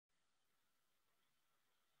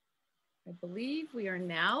I believe we are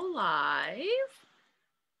now live.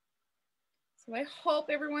 So I hope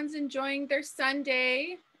everyone's enjoying their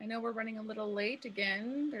Sunday. I know we're running a little late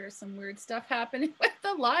again. There's some weird stuff happening with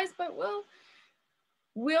the lives, but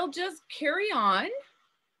we'll just carry on.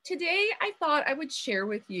 Today, I thought I would share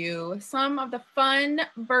with you some of the fun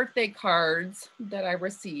birthday cards that I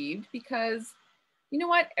received because you know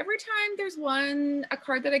what? Every time there's a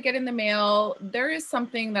card that I get in the mail, there is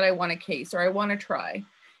something that I want to case or I want to try.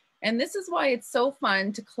 And this is why it's so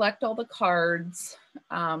fun to collect all the cards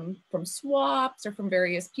from swaps or from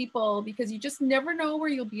various people because you just never know where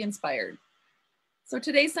you'll be inspired. So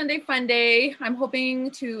today's Sunday Fun Day. I'm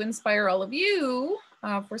hoping to inspire all of you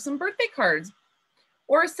for some birthday cards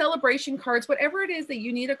or celebration cards, whatever it is that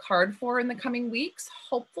you need a card for in the coming weeks.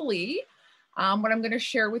 Hopefully, what I'm going to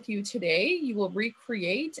share with you today, you will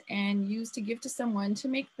recreate and use to give to someone to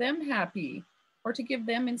make them happy or to give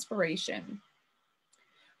them inspiration.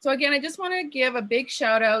 So again, I just want to give a big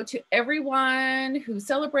shout out to everyone who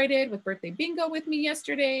celebrated with birthday bingo with me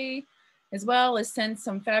yesterday, as well as sent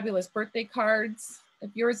some fabulous birthday cards. If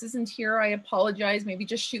yours isn't here, I apologize. Maybe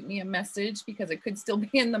just shoot me a message because it could still be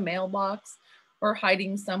in the mailbox or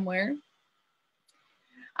hiding somewhere.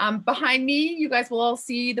 Behind me, you guys will all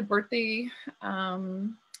see the birthday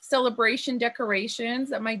celebration decorations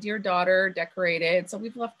that my dear daughter decorated. So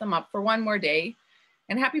we've left them up for one more day.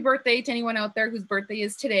 And happy birthday to anyone out there whose birthday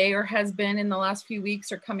is today or has been in the last few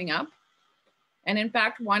weeks or coming up. And in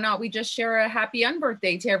fact, why not we just share a happy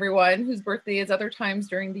unbirthday to everyone whose birthday is other times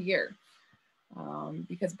during the year.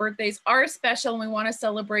 Because birthdays are special and we want to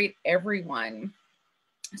celebrate everyone.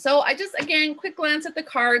 So I just, again, quick glance at the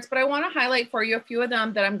cards, but I want to highlight for you a few of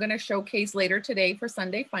them that I'm going to showcase later today for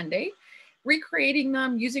Sunday Fun Day, recreating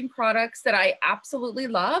them using products that I absolutely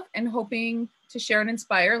love and hoping to share and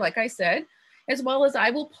inspire, like I said, as well as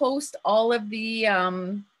I will post all of the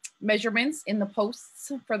measurements in the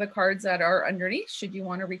posts for the cards that are underneath, should you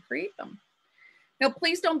want to recreate them. Now,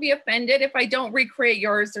 please don't be offended if I don't recreate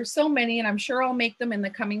yours. There's so many, and I'm sure I'll make them in the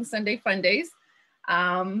coming Sunday Fun Days.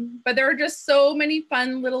 But there are just so many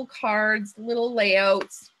fun little cards, little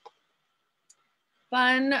layouts,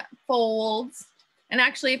 fun folds. And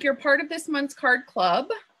actually, if you're part of this month's card club,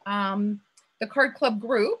 the card club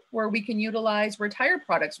group where we can utilize retired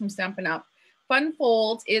products from Stampin' Up, Fun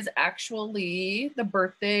Folds is actually the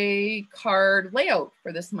birthday card layout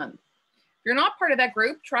for this month. If you're not part of that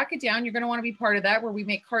group, track it down. You're going to want to be part of that where we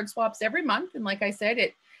make card swaps every month. And like I said,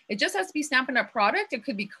 it just has to be Stampin' Up product. It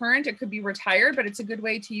could be current, it could be retired, but it's a good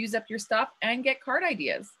way to use up your stuff and get card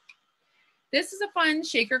ideas. This is a fun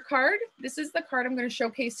shaker card. This is the card I'm going to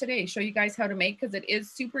showcase today, show you guys how to make because it is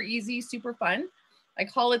super easy, super fun. I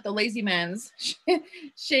call it the lazy man's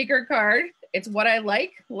shaker card. It's what I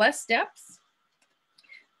like, less steps.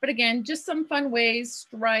 But again, just some fun ways,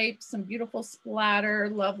 stripes, some beautiful splatter,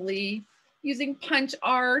 lovely. Using punch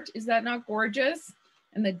art, is that not gorgeous?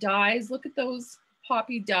 And the dies, look at those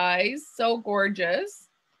poppy dies, so gorgeous.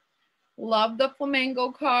 Love the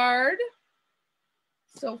flamingo card,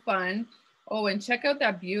 so fun. Oh, and check out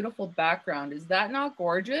that beautiful background. Is that not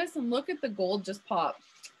gorgeous? And look at the gold just pop.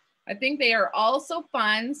 I think they are all so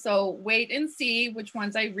fun. So wait and see which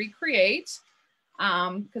ones I recreate.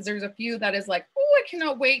 Because there's a few that is like, oh, I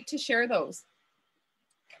cannot wait to share those.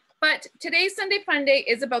 But today's Sunday Fun Day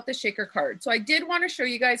is about the shaker card. So I did want to show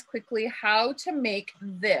you guys quickly how to make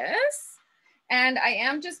this. And I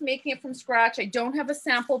am just making it from scratch. I don't have a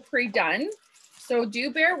sample pre-done. So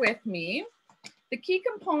do bear with me. The key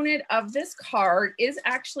component of this card is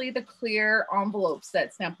actually the clear envelopes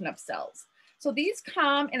that Stampin' Up sells. So these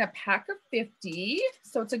come in a pack of 50.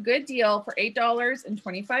 So it's a good deal for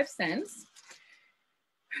 $8.25.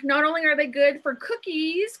 Not only are they good for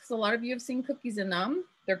cookies, because a lot of you have seen cookies in them,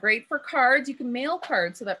 they're great for cards. You can mail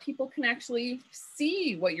cards so that people can actually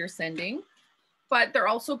see what you're sending, but they're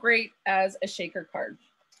also great as a shaker card.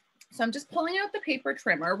 So I'm just pulling out the paper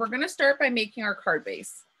trimmer. We're going to start by making our card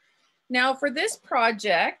base. Now for this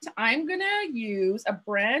project, I'm going to use a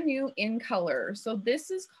brand new in color. So this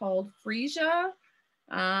is called Freesia.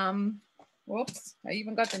 Whoops, I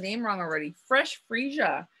even got the name wrong already. Fresh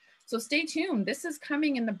Freesia. So stay tuned. This is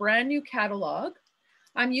coming in the brand new catalog.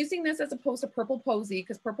 I'm using this as opposed to Purple Posy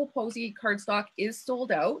because Purple Posy cardstock is sold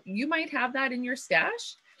out. You might have that in your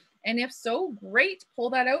stash. And if so, great, pull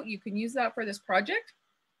that out. You can use that for this project.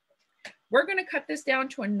 We're going to cut this down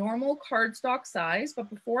to a normal cardstock size. But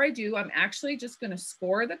before I do, I'm actually just going to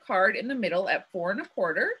score the card in the middle at 4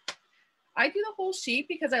 1/4. I do the whole sheet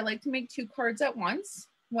because I like to make 2 cards at once,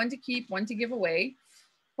 one to keep, one to give away.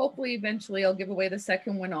 Hopefully, eventually I'll give away the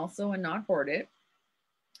second one also and not hoard it.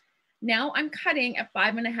 Now I'm cutting at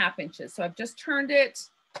 5 1/2 inches. So I've just turned it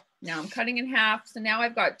Now I'm cutting in half. So now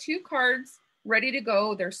I've got 2 cards ready to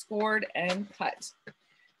go. They're scored and cut.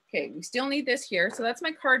 Okay, we still need this here. So that's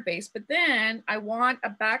my card base, but then I want a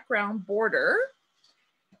background border,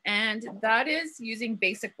 and that is using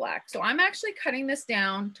basic black. So I'm actually cutting this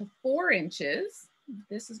down to 4 inches.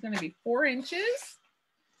 This is going to be 4 inches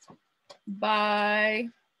by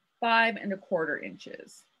 5¼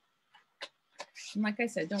 inches. And like I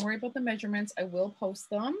said, don't worry about the measurements. I will post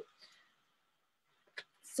them.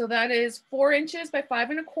 So that is 4 inches by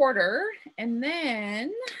 5¼ and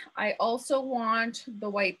then I also want the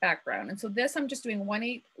white background. And so this I'm just doing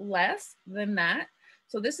 1/8 less than that.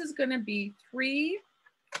 So this is going to be 3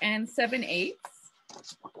 7/8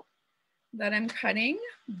 that I'm cutting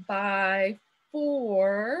by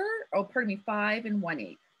 5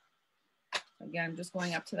 1/8. Again, I'm just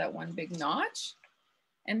going up to that one big notch.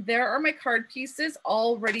 And there are my card pieces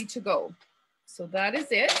all ready to go. So that is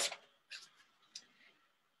it.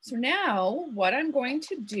 So now what I'm going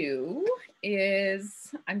to do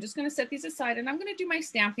is I'm just going to set these aside and I'm going to do my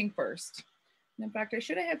stamping first. And in fact, I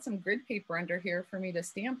should have had some grid paper under here for me to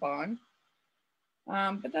stamp on,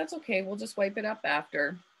 but that's okay. We'll just wipe it up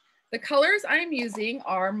after. The colors I'm using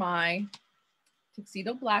are my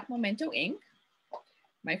Tuxedo Black Memento ink,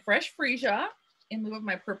 my Fresh Freesia in lieu of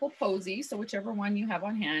my purple Posy, so whichever one you have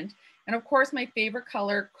on hand, and of course my favorite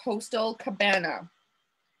color, Coastal Cabana.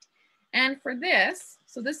 And for this,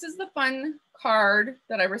 so this is the fun card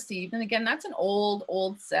that I received. And again, that's an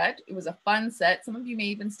old set. It was a fun set. Some of you may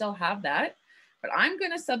even still have that, but I'm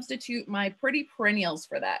going to substitute my Pretty Perennials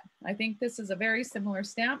for that. I think this is a very similar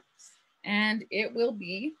stamp and it will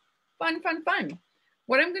be fun, fun, fun.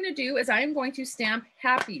 What I'm going to do is I am going to stamp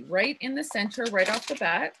Happy right in the center, right off the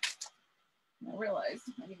bat. I realize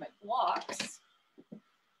I need my blocks.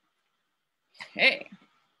 Okay.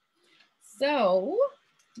 So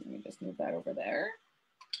let me just move that over there.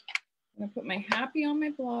 I'm gonna put my Happy on my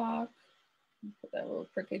block. Put that a little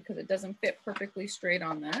crooked because it doesn't fit perfectly straight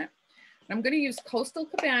on that. I'm gonna use Coastal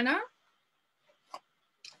Cabana.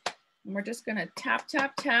 And we're just gonna tap,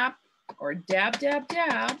 tap, tap, or dab, dab,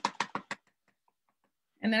 dab.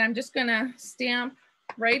 And then I'm just gonna stamp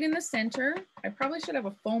right in the center. I probably should have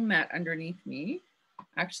a foam mat underneath me.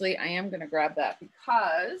 Actually, I am gonna grab that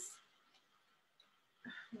because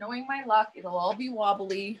knowing my luck, it'll all be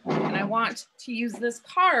wobbly. And I want to use this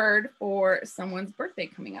card for someone's birthday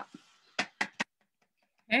coming up.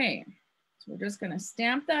 Okay, so we're just gonna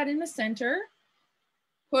stamp that in the center,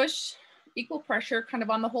 push equal pressure kind of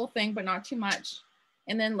on the whole thing, but not too much,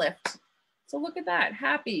 and then lift. So look at that,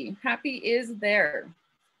 Happy. Happy is there.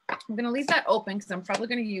 I'm gonna leave that open because I'm probably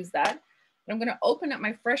gonna use that. But I'm gonna open up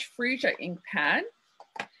my Fresh Freesia ink pad.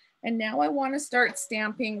 And now I want to start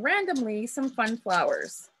stamping randomly some fun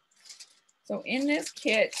flowers. So in this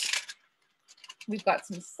kit, we've got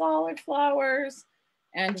some solid flowers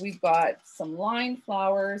and we've got some line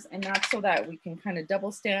flowers, and that's so that we can kind of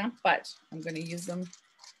double stamp, but I'm going to use them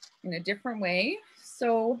in a different way.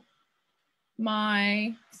 So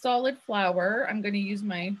my solid flower, I'm going to use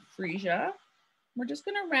my Freesia. We're just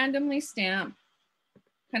going to randomly stamp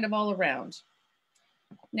kind of all around.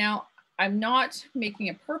 Now, I'm not making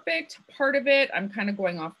it perfect. Part of it, I'm kind of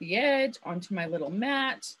going off the edge onto my little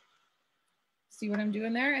mat. See what I'm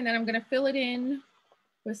doing there? And then I'm going to fill it in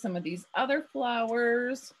with some of these other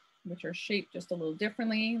flowers, which are shaped just a little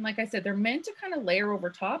differently. And like I said, they're meant to kind of layer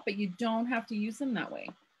over top, but you don't have to use them that way.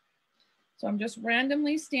 So I'm just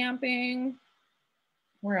randomly stamping.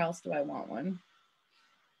 Where else do I want one?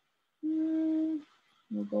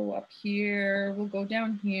 We'll go up here. We'll go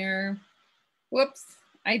down here. Whoops.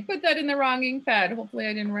 I put that in the wrong ink pad. Hopefully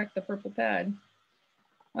I didn't wreck the purple pad.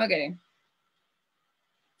 Okay.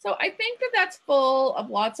 So I think that that's full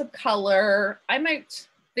of lots of color. I might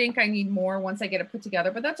think I need more once I get it put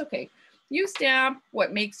together, but that's okay. You stamp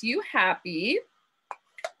what makes you happy.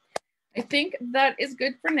 I think that is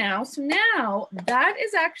good for now. So now that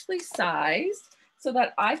is actually sized so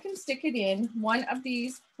that I can stick it in one of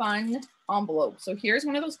these fun envelopes. So here's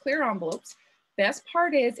one of those clear envelopes. Best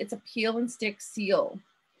part is it's a peel and stick seal.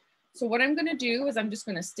 So what I'm gonna do is I'm just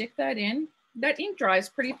gonna stick that in. That ink dries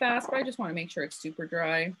pretty fast, but I just wanna make sure it's super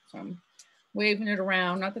dry. So I'm waving it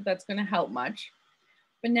around, not that that's gonna help much.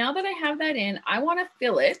 But now that I have that in, I wanna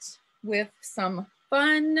fill it with some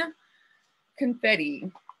fun confetti.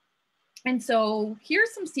 And so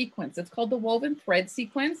here's some sequins. It's called the Woven Thread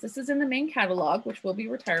Sequence. This is in the main catalog, which we'll be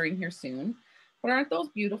retiring here soon. But aren't those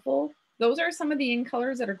beautiful? Those are some of the ink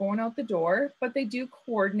colors that are going out the door, but they do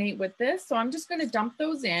coordinate with this. So I'm just gonna dump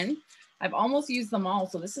those in. I've almost used them all.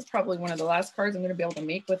 So this is probably one of the last cards I'm gonna be able to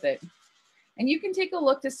make with it. And you can take a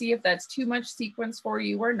look to see if that's too much sequins for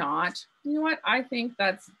you or not. You know what? I think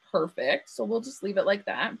that's perfect. So we'll just leave it like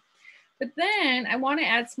that. But then I want to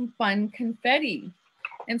add some fun confetti.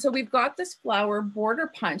 And so we've got this flower border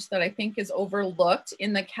punch that I think is overlooked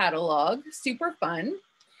in the catalog. Super fun.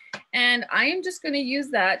 And I am just going to use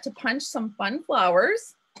that to punch some fun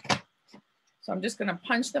flowers. So I'm just going to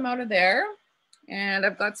punch them out of there. And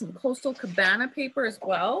I've got some Coastal Cabana paper as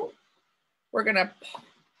well. We're going to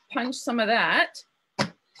punch some of that.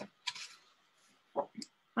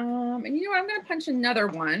 And you know what? I'm going to punch another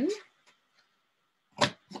one.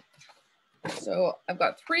 So I've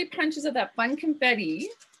got 3 punches of that fun confetti.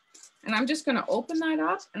 And I'm just going to open that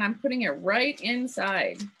up and I'm putting it right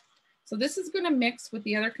inside. So this is going to mix with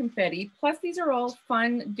the other confetti. Plus these are all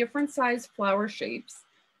fun, different size flower shapes.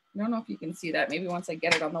 I don't know if you can see that. Maybe once I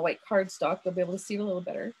get it on the white cardstock, you'll be able to see it a little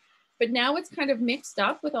better. But now it's kind of mixed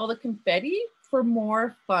up with all the confetti for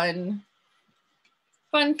more fun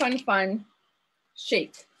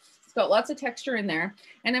shape. It's got lots of texture in there.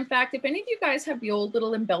 And in fact, if any of you guys have the old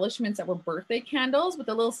little embellishments that were birthday candles with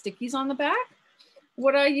the little stickies on the back,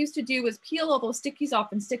 what I used to do was peel all those stickies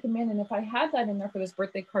off and stick them in. And if I had that in there for this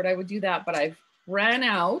birthday card, I would do that, but I've ran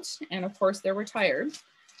out and of course they're retired.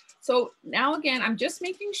 So now again, I'm just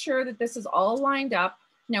making sure that this is all lined up.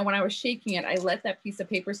 Now, when I was shaking it, I let that piece of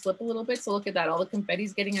paper slip a little bit. So look at that, all the confetti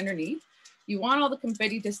is getting underneath. You want all the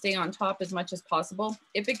confetti to stay on top as much as possible.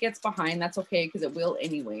 If it gets behind, that's okay, because it will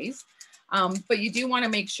anyways. But you do want to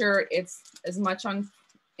make sure it's as much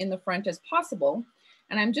in the front as possible.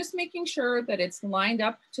 And I'm just making sure that it's lined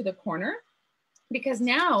up to the corner, because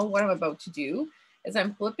now what I'm about to do is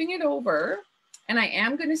I'm flipping it over and I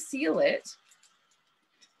am going to seal it,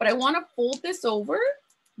 but I want to fold this over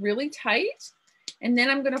really tight. And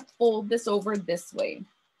then I'm going to fold this over this way.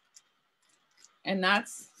 And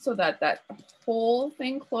that's so that that whole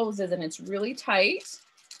thing closes and it's really tight.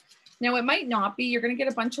 Now it might not be, you're going to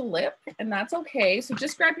get a bunch of lip and that's okay. So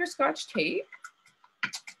just grab your Scotch tape.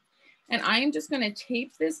 And I am just going to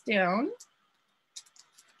tape this down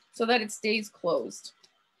so that it stays closed.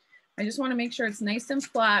 I just want to make sure it's nice and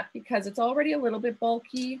flat because it's already a little bit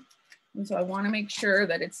bulky. And so I want to make sure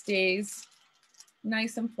that it stays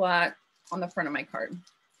nice and flat on the front of my card.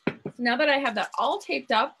 So now that I have that all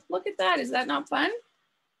taped up, look at that. Is that not fun?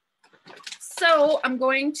 So I'm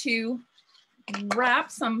going to wrap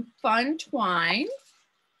some fun twine.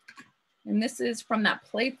 And this is from that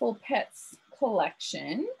Playful Pets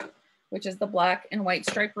collection, which is the black and white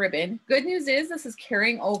striped ribbon. Good news is this is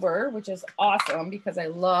carrying over, which is awesome because I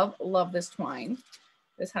love this twine.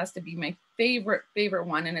 This has to be my favorite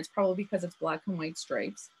one, and it's probably because it's black and white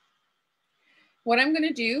stripes. What I'm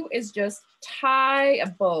gonna do is just tie a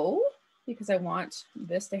bow because I want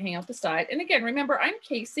this to hang out the side. And again, remember, I'm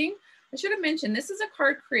casing. I should have mentioned, this is a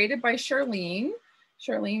card created by Charlene.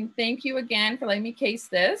 Charlene, thank you again for letting me case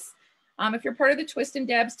this. If you're part of the Twist and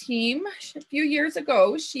Dabs team, a few years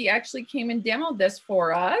ago, she actually came and demoed this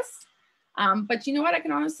for us. But you know what? I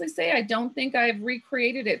can honestly say I don't think I've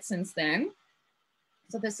recreated it since then.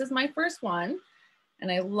 So this is my first one.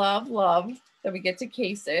 And I love that we get to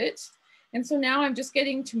case it. And so now I'm just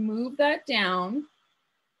getting to move that down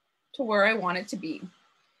to where I want it to be.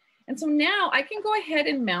 And so now I can go ahead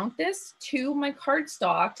and mount this to my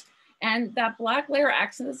cardstock, and that black layer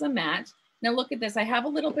acts as a mat. Now look at this, I have a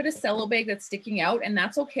little bit of cello bag that's sticking out, and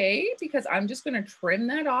that's okay because I'm just gonna trim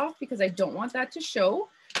that off because I don't want that to show.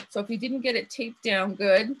 So if you didn't get it taped down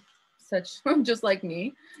good, just like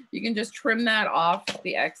me, you can just trim that off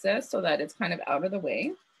the excess so that it's kind of out of the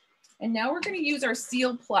way. And now we're gonna use our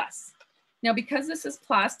Seal Plus. Now because this is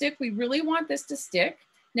plastic, we really want this to stick.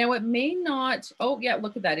 Now it may not, oh yeah,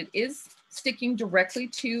 look at that. It is sticking directly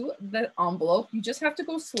to the envelope. You just have to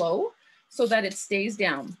go slow so that it stays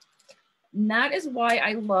down. And that is why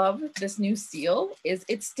I love this new seal, is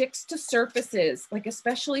it sticks to surfaces, like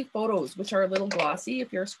especially photos, which are a little glossy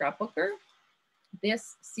if you're a scrapbooker.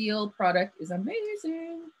 This seal product is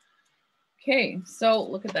amazing. Okay, so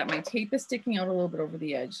look at that. My tape is sticking out a little bit over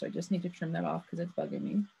the edge, so I just need to trim that off because it's bugging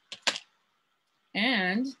me.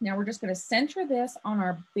 And now we're just going to center this on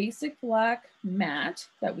our basic black mat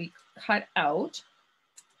that we cut out.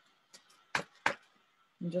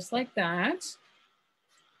 And just like that.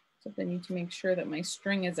 So I need to make sure that my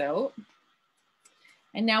string is out.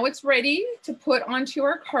 And now it's ready to put onto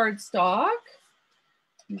our cardstock.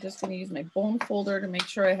 I'm just going to use my bone folder to make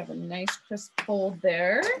sure I have a nice crisp fold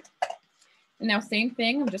there. And now same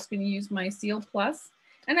thing, I'm just going to use my Seal Plus.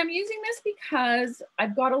 And I'm using this because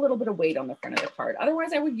I've got a little bit of weight on the front of the card.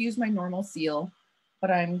 Otherwise I would use my normal seal,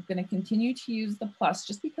 but I'm going to continue to use the Plus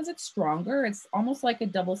just because it's stronger. It's almost like a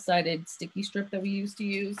double-sided sticky strip that we used to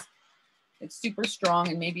use. It's super strong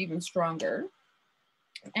and maybe even stronger.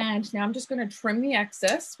 And now I'm just going to trim the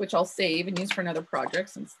excess, which I'll save and use for another project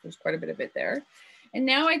since there's quite a bit of it there. And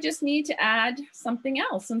now I just need to add something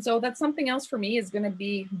else. And so that something else for me is going to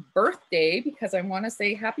be birthday, because I want to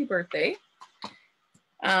say happy birthday.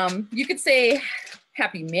 You could say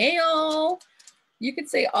happy mail. You could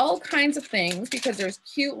say all kinds of things because there's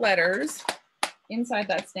cute letters inside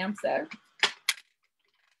that stamp set.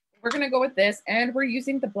 We're going to go with this, and we're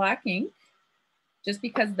using the black ink just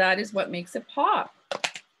because that is what makes it pop.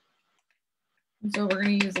 And so we're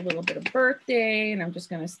going to use a little bit of birthday, and I'm just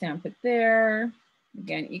going to stamp it there.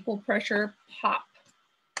 Again, equal pressure, pop.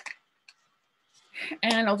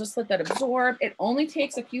 And I'll just let that absorb. It only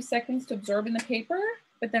takes a few seconds to absorb in the paper,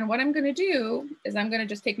 but then what I'm going to do is I'm going to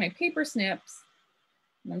just take my paper snips,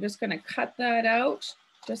 and I'm just going to cut that out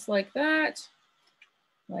just like that,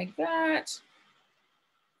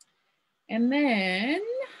 And then,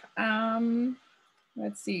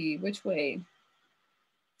 let's see, which way?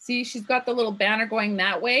 See, she's got the little banner going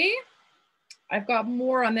that way. I've got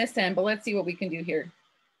more on this end, but let's see what we can do here.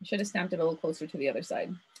 I should have stamped it a little closer to the other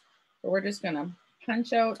side. But we're just gonna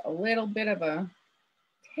punch out a little bit of a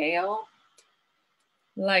tail,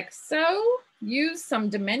 like so. Use some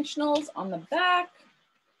dimensionals on the back.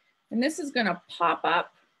 And this is gonna pop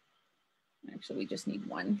up. Actually, we just need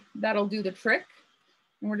one. That'll do the trick.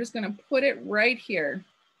 And we're just gonna put it right here.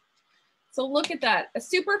 So look at that, a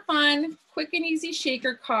super fun, quick and easy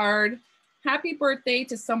shaker card. Happy birthday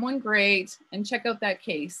to someone great, and check out that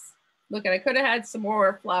case. Look, I could have had some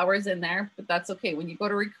more flowers in there, but that's okay. When you go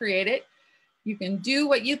to recreate it, you can do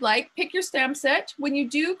what you'd like. Pick your stamp set. When you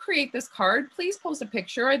do create this card, please post a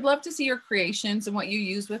picture. I'd love to see your creations and what you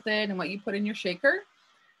use with it and what you put in your shaker.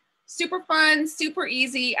 Super fun, super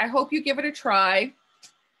easy. I hope you give it a try.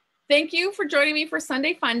 Thank you for joining me for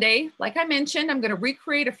Sunday Funday. Like I mentioned, I'm going to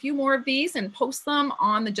recreate a few more of these and post them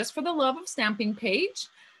on the Just for the Love of Stamping page.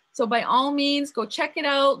 So by all means, go check it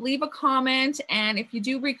out, leave a comment. And if you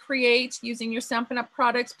do recreate using your Stampin' Up!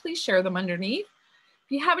 Products, please share them underneath.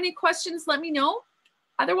 If you have any questions, let me know.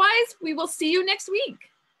 Otherwise, we will see you next week.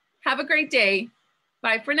 Have a great day.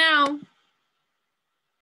 Bye for now.